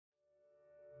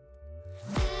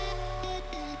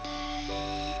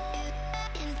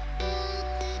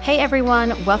Hey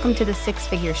everyone, welcome to the Six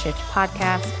Figure Shift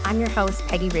podcast. I'm your host,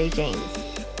 Peggy Ray James.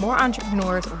 More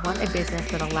entrepreneurs want a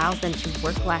business that allows them to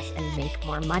work less and make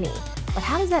more money. But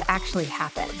how does that actually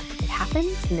happen? It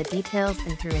happens in the details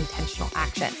and through intentional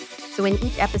action. So in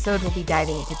each episode, we'll be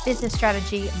diving into business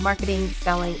strategy, marketing,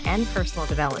 selling, and personal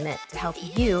development to help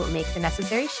you make the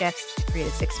necessary shifts to create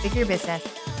a six-figure business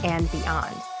and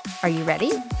beyond. Are you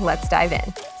ready? Let's dive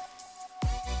in.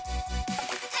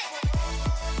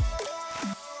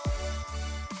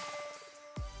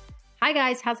 Hi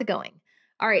guys, how's it going?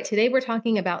 All right, today we're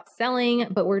talking about selling,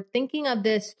 but we're thinking of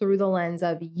this through the lens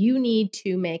of you need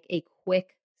to make a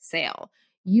quick sale.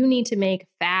 You need to make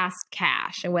fast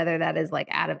cash, and whether that is like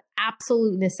out of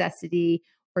absolute necessity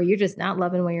or you're just not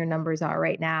loving where your numbers are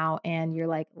right now and you're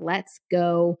like, let's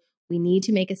go. We need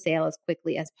to make a sale as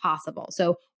quickly as possible.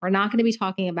 So we're not going to be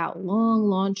talking about long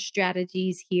launch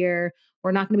strategies here.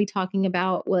 We're not going to be talking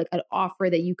about like an offer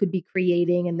that you could be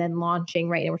creating and then launching,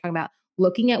 right? And we're talking about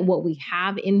looking at what we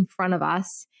have in front of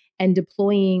us and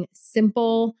deploying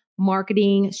simple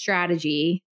marketing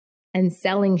strategy and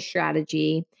selling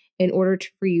strategy in order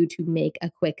for you to make a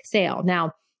quick sale.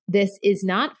 Now, this is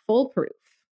not foolproof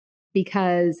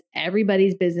because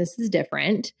everybody's business is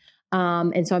different.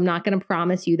 And so I'm not going to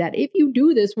promise you that if you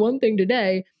do this one thing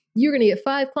today, you're going to get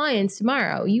 5 clients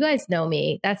tomorrow. You guys know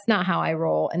me. That's not how I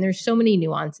roll. And there's so many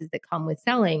nuances that come with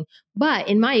selling. But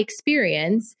in my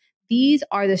experience, these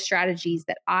are the strategies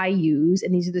that I use,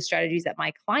 and these are the strategies that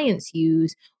my clients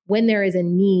use when there is a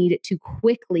need to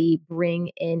quickly bring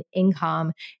in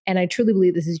income. And I truly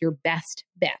believe this is your best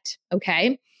bet.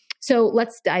 Okay. So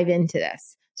let's dive into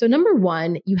this. So number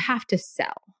one, you have to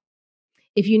sell.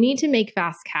 If you need to make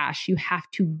fast cash, you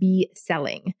have to be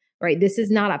selling, right? This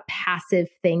is not a passive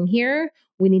thing here.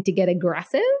 We need to get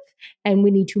aggressive and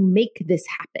we need to make this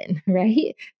happen,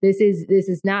 right? This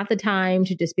is not the time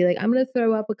to just be like, I'm going to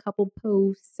throw up a couple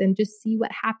posts and just see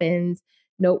what happens.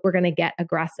 Nope, we're going to get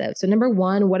aggressive. So number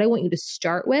one, what I want you to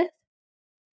start with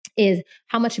is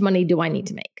how much money do I need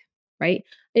to make, right?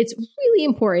 It's really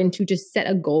important to just set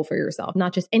a goal for yourself,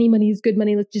 not just any money is good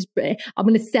money. I'm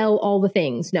going to sell all the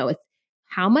things. No, it's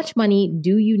how much money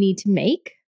do you need to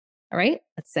make? All right,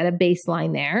 let's set a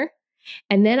baseline there.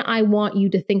 And then I want you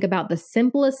to think about the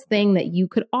simplest thing that you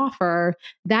could offer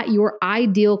that your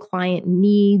ideal client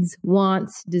needs,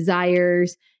 wants,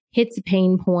 desires, hits a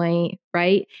pain point,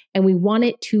 right? And we want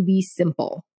it to be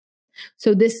simple.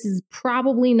 So this is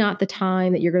probably not the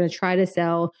time that you're going to try to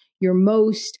sell your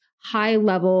most high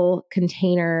level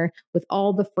container with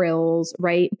all the frills,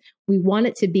 right? We want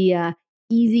it to be a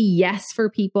easy yes for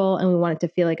people, and we want it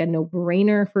to feel like a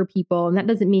no-brainer for people. And that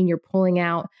doesn't mean you're pulling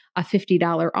out a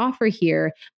 $50 offer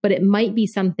here, but it might be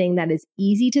something that is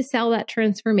easy to sell that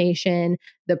transformation.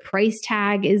 The price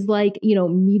tag is like,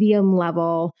 medium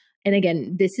level. And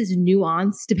again, this is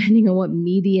nuanced depending on what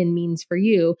median means for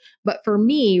you. But for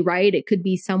me, right, it could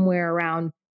be somewhere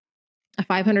around a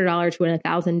 $500 to a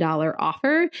 $1,000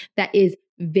 offer that is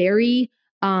very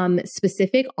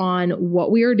specific on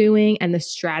what we are doing and the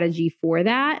strategy for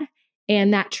that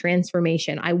and that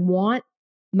transformation. I want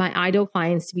my ideal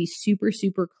clients to be super,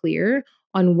 super clear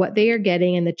on what they are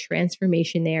getting and the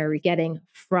transformation they are getting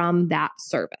from that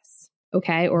service,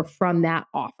 okay, or from that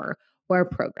offer or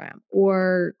program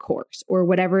or course or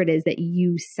whatever it is that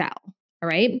you sell, all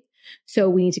right?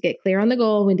 So we need to get clear on the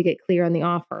goal. We need to get clear on the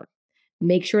offer.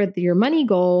 Make sure that your money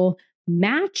goal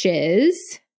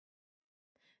matches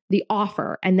the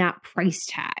offer and that price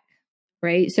tag,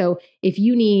 right? So if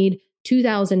you need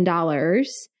 $2,000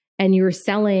 and you're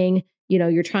selling,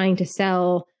 you're trying to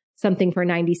sell something for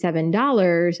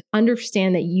 $97,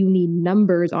 understand that you need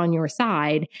numbers on your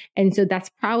side. And so that's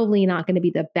probably not going to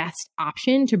be the best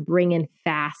option to bring in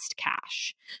fast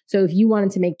cash. So if you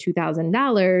wanted to make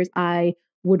 $2,000, I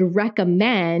would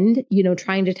recommend,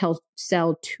 trying to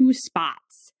sell 2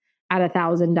 spots at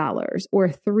 $1,000 or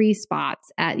 3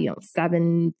 spots at,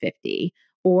 $750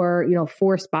 or,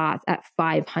 4 spots at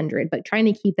 $500, but trying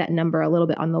to keep that number a little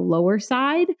bit on the lower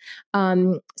side.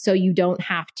 So you don't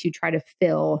have to try to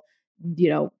fill,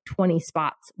 20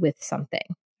 spots with something.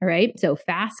 All right. So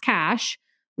fast cash,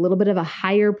 a little bit of a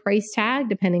higher price tag,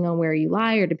 depending on where you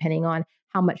lie or depending on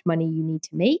how much money you need to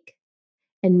make,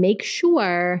 and make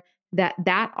sure that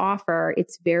offer,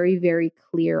 it's very, very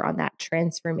clear on that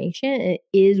transformation. It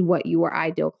is what your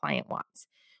ideal client wants.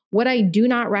 What I do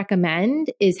not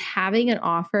recommend is having an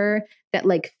offer that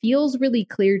feels really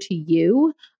clear to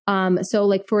you.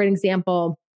 So for an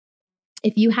example,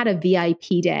 if you had a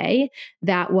VIP day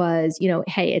that was,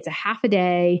 hey, it's a half a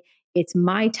day, it's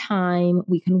my time,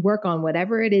 we can work on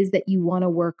whatever it is that you want to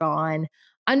work on.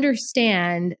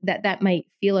 Understand that might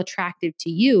feel attractive to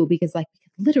you because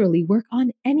literally work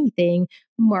on anything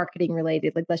marketing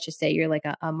related. Like, let's just say you're like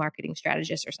a marketing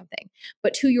strategist or something,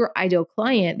 but to your ideal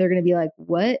client, they're going to be like,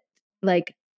 what?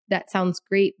 Like, that sounds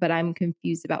great, but I'm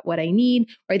confused about what I need,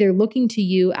 right? They're looking to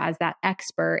you as that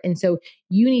expert. And so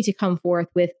you need to come forth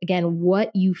with, again,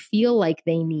 what you feel like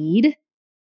they need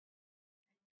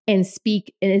and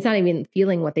speak. And it's not even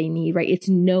feeling what they need, right? It's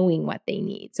knowing what they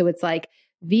need. So it's like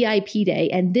VIP day.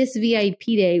 And this VIP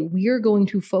day, we're going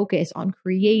to focus on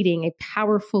creating a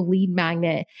powerful lead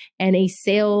magnet and a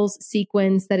sales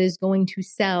sequence that is going to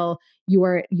sell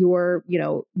your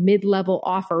mid-level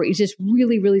offer. It's just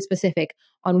really, really specific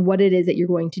on what it is that you're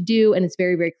going to do. And it's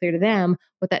very, very clear to them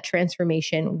what that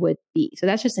transformation would be. So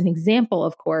that's just an example,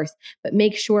 of course, but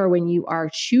make sure when you are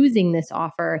choosing this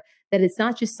offer that it's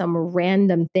not just some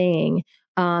random thing.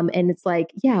 And it's like,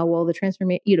 yeah, well,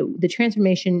 the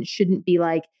transformation shouldn't be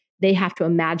like they have to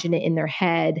imagine it in their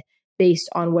head based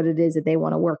on what it is that they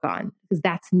want to work on, because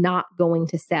that's not going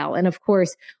to sell. And of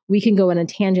course, we can go on a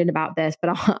tangent about this,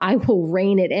 but I will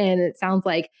rein it in. It sounds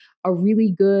like a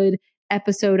really good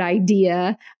episode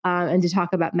idea, and to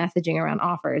talk about messaging around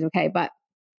offers. Okay. But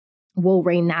we'll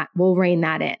rein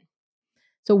that in.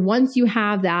 So once you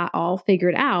have that all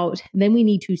figured out, then we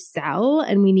need to sell,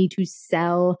 and we need to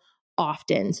sell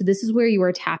often. So this is where you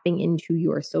are tapping into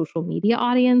your social media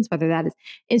audience, whether that is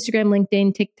Instagram,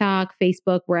 LinkedIn, TikTok,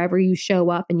 Facebook, wherever you show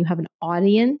up and you have an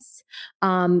audience.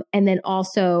 And then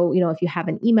also, if you have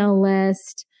an email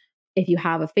list, if you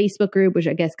have a Facebook group, which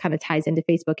I guess kind of ties into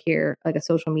Facebook here, like a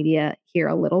social media here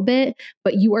a little bit,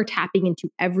 but you are tapping into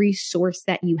every source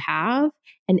that you have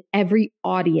and every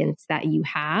audience that you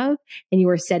have, and you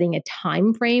are setting a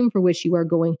time frame for which you are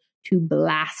going to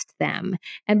blast them.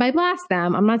 And by blast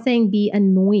them, I'm not saying be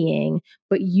annoying,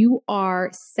 but you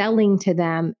are selling to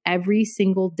them every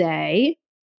single day.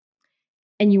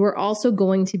 And you are also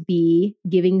going to be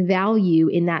giving value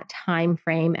in that time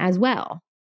frame as well.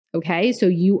 Okay, so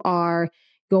you are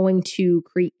going to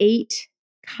create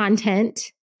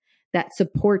content that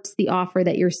supports the offer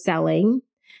that you're selling.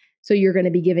 So you're going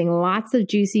to be giving lots of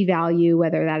juicy value,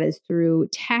 whether that is through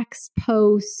text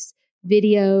posts,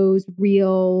 videos,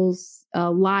 reels,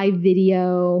 live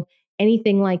video,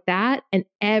 anything like that. And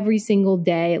every single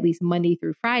day, at least Monday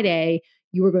through Friday,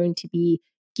 you are going to be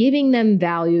giving them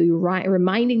value. You're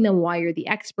reminding them why you're the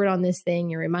expert on this thing.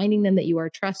 You're reminding them that you are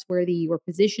trustworthy. You are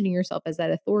positioning yourself as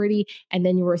that authority. And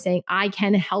then you are saying, I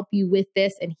can help you with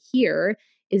this. And here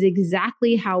is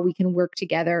exactly how we can work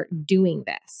together doing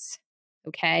this.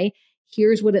 Okay.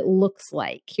 Here's what it looks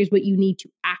like. Here's what you need to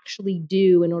actually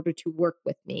do in order to work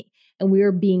with me. And we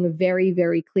are being very,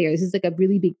 very clear. This is like a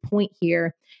really big point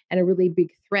here and a really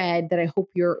big thread that I hope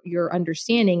you're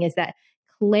understanding, is that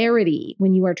clarity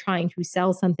when you are trying to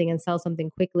sell something and sell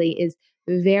something quickly is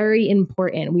very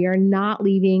important. We are not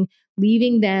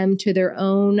leaving them to their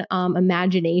own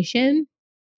imagination.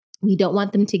 We don't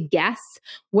want them to guess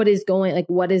what is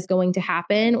going to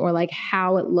happen or like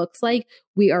how it looks like.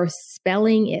 We are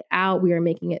spelling it out. We are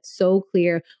making it so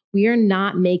clear. We are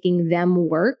not making them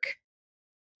work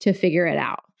to figure it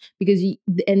out, because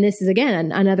and this is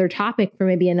again another topic for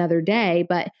maybe another day,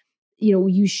 but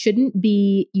you shouldn't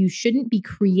be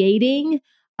creating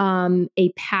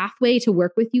a pathway to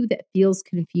work with you that feels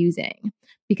confusing,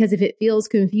 because if it feels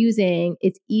confusing,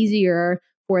 it's easier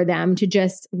for them to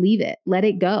just leave it, let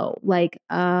it go. Like,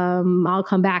 I'll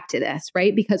come back to this,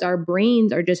 right? Because our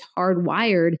brains are just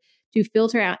hardwired to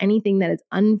filter out anything that is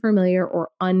unfamiliar or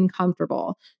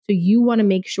uncomfortable. So you want to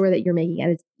make sure that you're making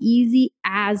it as easy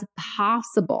as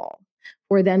possible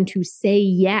for them to say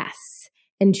yes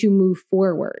and to move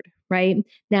forward, right?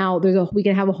 Now, we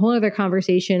can have a whole other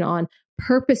conversation on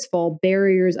purposeful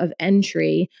barriers of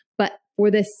entry, but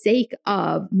for the sake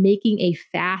of making a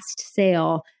fast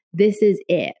sale, this is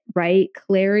it, right?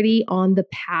 Clarity on the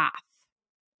path,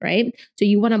 right? So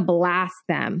you want to blast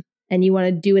them, and you want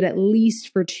to do it at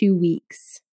least for 2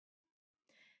 weeks.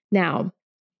 Now,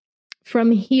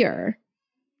 from here,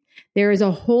 there is a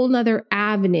whole nother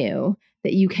avenue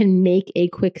that you can make a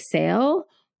quick sale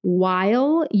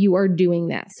while you are doing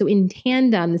this. So in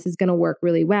tandem, this is going to work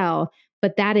really well,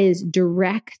 but that is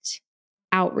direct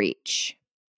outreach.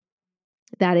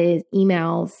 That is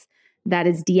emails, that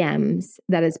is DMs,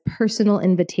 that is personal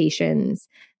invitations,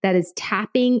 that is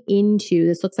tapping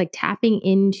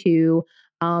into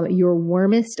your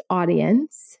warmest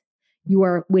audience,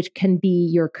 which can be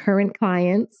your current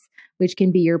clients, which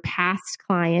can be your past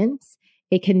clients.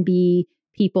 It can be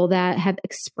people that have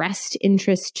expressed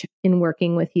interest in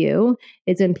working with you.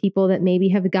 It's in people that maybe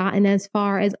have gotten as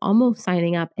far as almost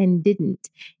signing up and didn't.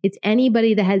 It's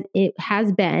anybody that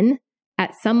has been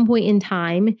at some point in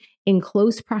time in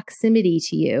close proximity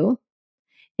to you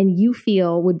and you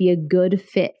feel would be a good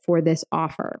fit for this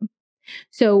offer.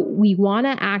 So we want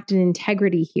to act in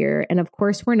integrity here. And of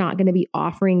course, we're not going to be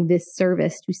offering this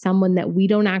service to someone that we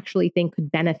don't actually think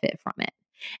could benefit from it.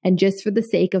 And just for the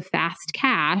sake of fast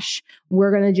cash,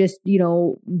 we're going to just,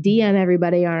 DM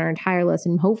everybody on our entire list.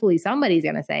 And hopefully somebody's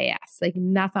going to say yes. Like,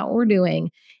 that's not what we're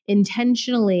doing.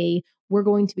 Intentionally, we're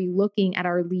going to be looking at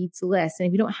our leads list. And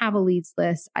if you don't have a leads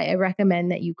list, I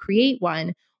recommend that you create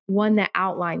one that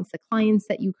outlines the clients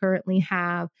that you currently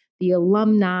have, the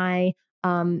alumni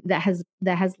that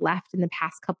has left in the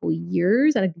past couple of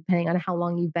years, depending on how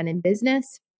long you've been in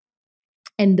business.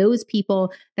 And those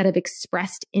people that have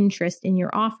expressed interest in your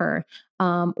offer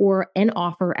or an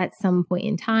offer at some point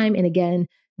in time. And again,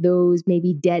 those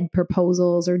maybe dead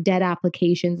proposals or dead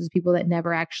applications, people that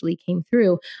never actually came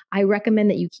through. I recommend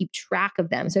that you keep track of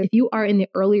them. So if you are in the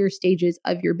earlier stages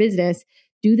of your business,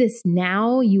 do this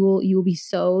now. You will be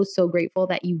so grateful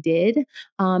that you did.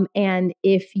 And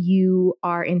if you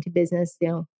are into business,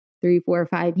 3, 4,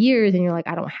 5 years, and you're like,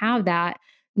 I don't have that.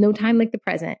 No time like the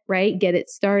present, right? Get it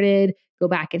started. Go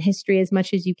back in history as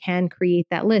much as you can, create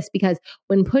that list, because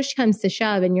when push comes to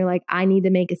shove and you're like, I need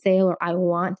to make a sale, or I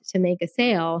want to make a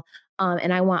sale,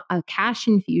 and I want a cash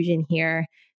infusion here,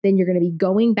 then you're going to be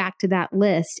going back to that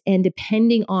list. And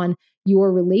depending on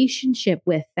your relationship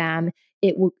with them,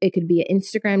 it could be an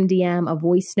Instagram DM, a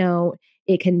voice note.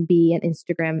 It can be an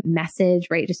Instagram message,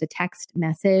 right? Just a text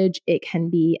message. It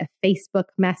can be a Facebook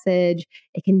message.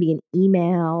 It can be an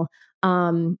email.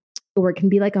 Or it can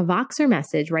be like a Voxer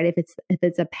message, right? If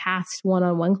it's a past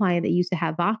one-on-one client that used to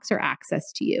have Voxer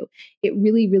access to you, it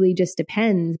really, really just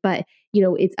depends. But,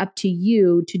 it's up to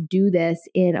you to do this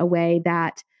in a way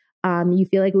that you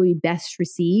feel like it would be best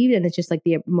received. And it's just like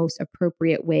the most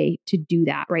appropriate way to do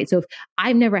that, right? So if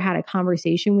I've never had a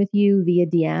conversation with you via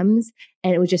DMs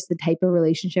and it was just the type of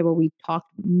relationship where we talked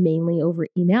mainly over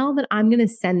email, then I'm going to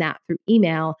send that through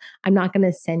email. I'm not going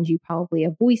to send you probably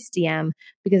a voice DM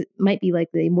because it might be like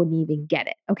they wouldn't even get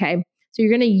it. Okay. So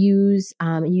you're going to use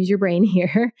your brain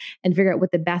here and figure out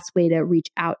what the best way to reach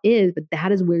out is, but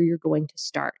that is where you're going to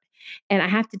start. And I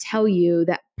have to tell you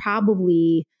that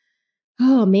probably,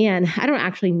 oh man, I don't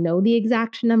actually know the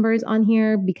exact numbers on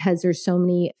here because there's so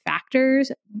many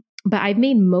factors, but I've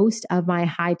made most of my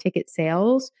high ticket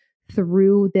sales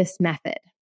through this method,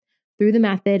 through the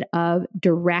method of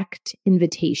direct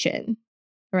invitation,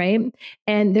 right?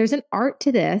 And there's an art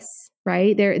to this,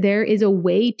 right? There is a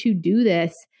way to do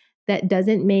this that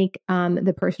doesn't make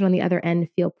the person on the other end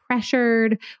feel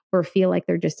pressured or feel like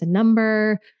they're just a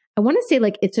number. I want to say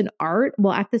like it's an art.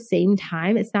 Well, at the same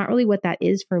time, it's not really what that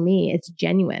is for me. It's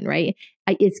genuine, right?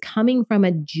 It's coming from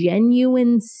a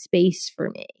genuine space for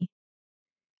me.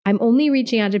 I'm only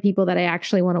reaching out to people that I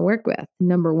actually want to work with,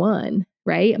 number one,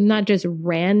 right? I'm not just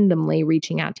randomly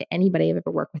reaching out to anybody I've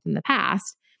ever worked with in the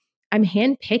past. I'm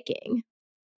handpicking,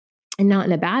 and not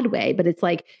in a bad way, but it's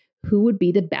like, who would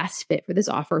be the best fit for this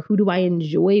offer? Who do I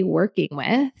enjoy working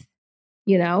with?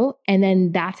 And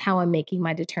then that's how I'm making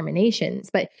my determinations.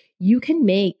 But you can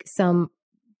make some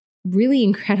really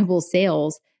incredible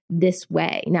sales this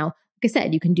way. Now, like I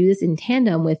said, you can do this in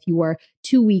tandem with your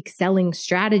 2-week selling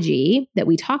strategy that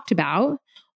we talked about,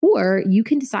 or you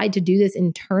can decide to do this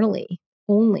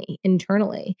only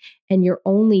internally. And you're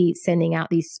only sending out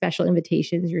these special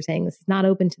invitations. You're saying this is not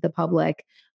open to the public.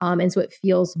 And so it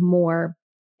feels more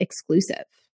exclusive.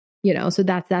 So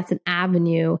that's an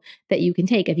avenue that you can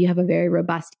take. If you have a very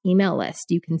robust email list,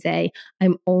 you can say,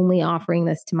 I'm only offering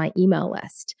this to my email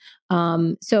list.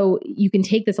 So you can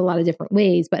take this a lot of different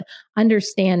ways, but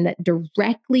understand that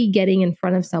directly getting in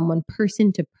front of someone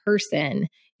person to person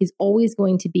is always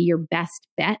going to be your best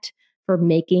bet for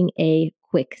making a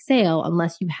quick sale,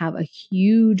 unless you have a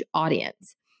huge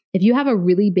audience. If you have a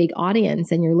really big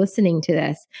audience and you're listening to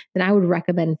this, then I would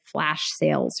recommend flash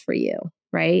sales for you,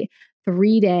 right?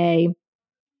 3-day,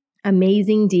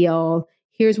 amazing deal.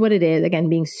 Here's what it is. Again,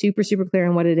 being super, super clear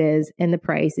on what it is and the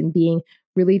price, and being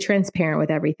really transparent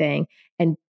with everything,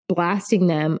 and blasting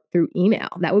them through email.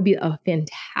 That would be a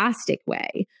fantastic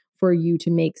way for you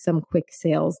to make some quick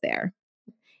sales there.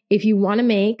 If you want to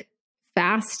make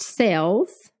fast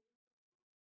sales,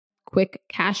 quick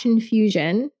cash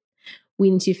infusion, we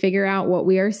need to figure out what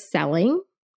we are selling,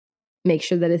 make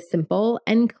sure that it's simple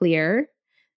and clear.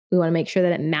 We want to make sure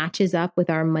that it matches up with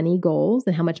our money goals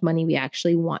and how much money we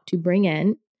actually want to bring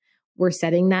in. We're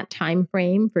setting that time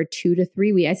frame for 2 to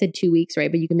 3 weeks. I said 2 weeks, right?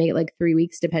 But you can make it like 3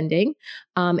 weeks depending.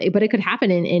 But it could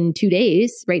happen in 2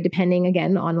 days, right? Depending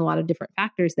again on a lot of different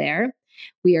factors there.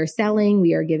 We are selling,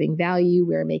 we are giving value,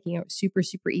 we are making it super,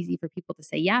 super easy for people to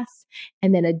say yes.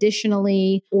 And then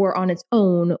additionally, or on its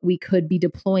own, we could be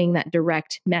deploying that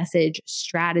direct message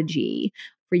strategy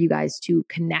for you guys to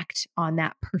connect on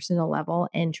that personal level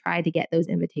and try to get those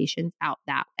invitations out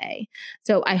that way.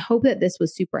 So I hope that this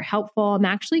was super helpful. I'm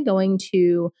actually going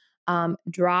to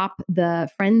drop the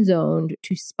friend zoned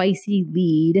to spicy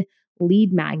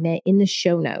lead magnet in the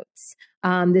show notes.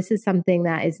 This is something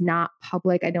that is not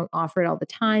public. I don't offer it all the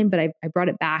time, but I brought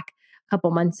it back a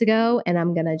couple months ago, and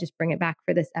I'm going to just bring it back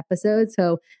for this episode.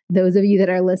 So those of you that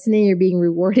are listening, you're being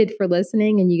rewarded for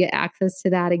listening and you get access to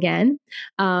that again.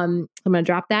 I'm going to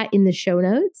drop that in the show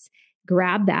notes.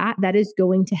 Grab that. That is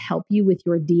going to help you with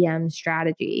your DM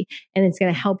strategy. And it's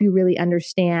going to help you really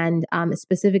understand,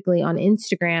 specifically on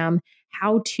Instagram,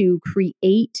 how to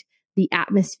create the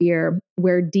atmosphere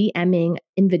where DMing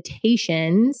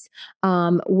invitations,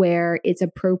 where it's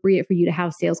appropriate for you to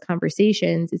have sales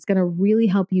conversations. It's going to really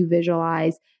help you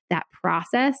visualize that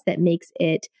process that makes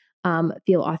it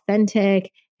feel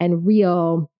authentic and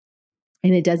real.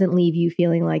 And it doesn't leave you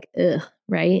feeling like, ugh,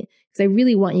 right? Because I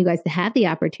really want you guys to have the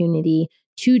opportunity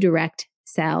to direct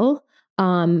sell.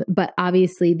 But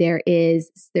obviously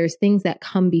there's things that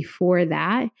come before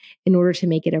that in order to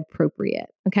make it appropriate.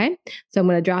 Okay. So I'm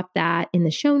going to drop that in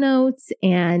the show notes.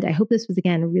 And I hope this was,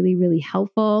 again, really, really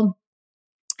helpful.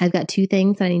 I've got 2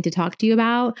 things that I need to talk to you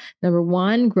about. Number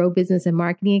 1, Grow Business and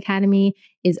Marketing Academy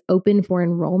is open for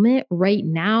enrollment. Right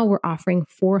now, we're offering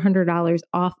 $400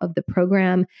 off of the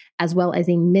program, as well as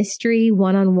a mystery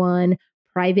one-on-one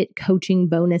private coaching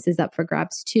bonus is up for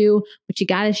grabs too. But you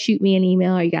got to shoot me an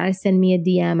email or you got to send me a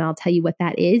DM. And I'll tell you what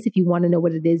that is if you want to know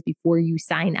what it is before you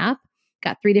sign up.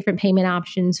 Got 3 different payment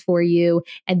options for you.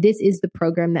 And this is the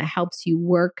program that helps you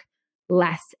work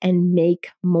less and make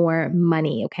more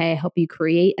money. Okay. I help you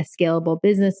create a scalable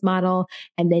business model.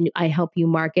 And then I help you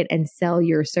market and sell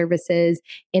your services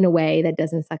in a way that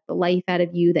doesn't suck the life out of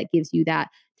you, that gives you that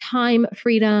time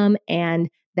freedom and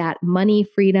that money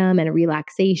freedom and a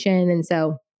relaxation. And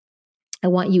so I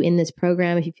want you in this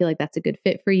program if you feel like that's a good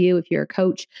fit for you. If you're a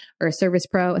coach or a service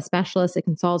pro, a specialist, a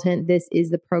consultant, this is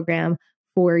the program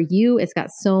for you. It's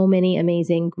got so many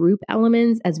amazing group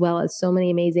elements as well as so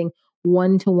many amazing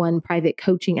one-to-one private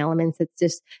coaching elements. It's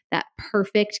just that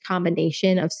perfect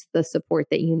combination of the support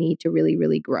that you need to really,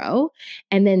 really grow.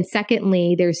 And then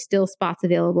secondly, there's still spots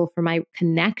available for my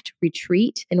Connect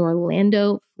retreat in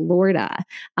Orlando, Florida.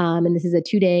 And this is a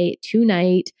 2-day,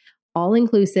 2-night,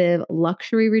 all-inclusive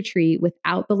luxury retreat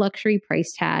without the luxury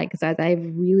price tag. Because as I've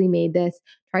really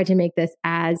tried to make this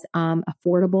as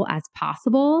affordable as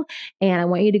possible. And I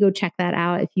want you to go check that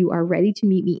out if you are ready to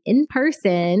meet me in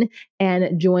person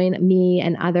and join me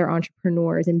and other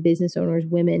entrepreneurs and business owners,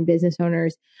 women business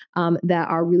owners that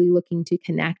are really looking to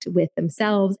connect with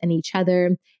themselves and each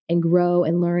other and grow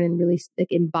and learn and really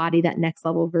embody that next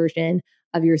level version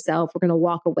of yourself. We're going to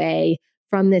walk away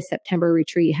from this September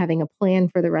retreat, having a plan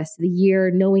for the rest of the year,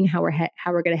 knowing how we're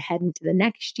going to head into the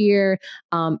next year,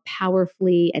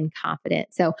 powerfully and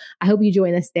confident. So I hope you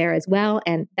join us there as well.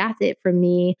 And that's it from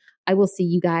me. I will see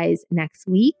you guys next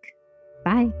week.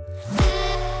 Bye.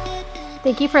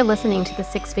 Thank you for listening to the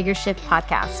 6-Figure Shift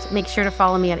podcast. Make sure to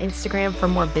follow me on Instagram for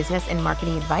more business and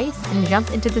marketing advice, and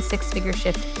jump into the 6-Figure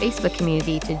Shift Facebook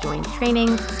community to join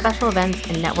trainings, special events,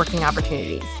 and networking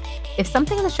opportunities. If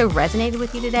something in the show resonated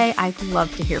with you today, I'd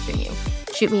love to hear from you.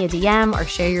 Shoot me a DM or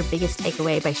share your biggest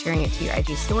takeaway by sharing it to your IG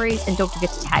stories, and don't forget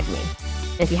to tag me.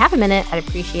 And if you have a minute, I'd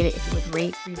appreciate it if you would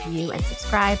rate, review, and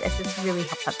subscribe, as this really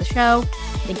helps out the show.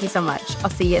 Thank you so much. I'll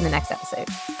see you in the next episode.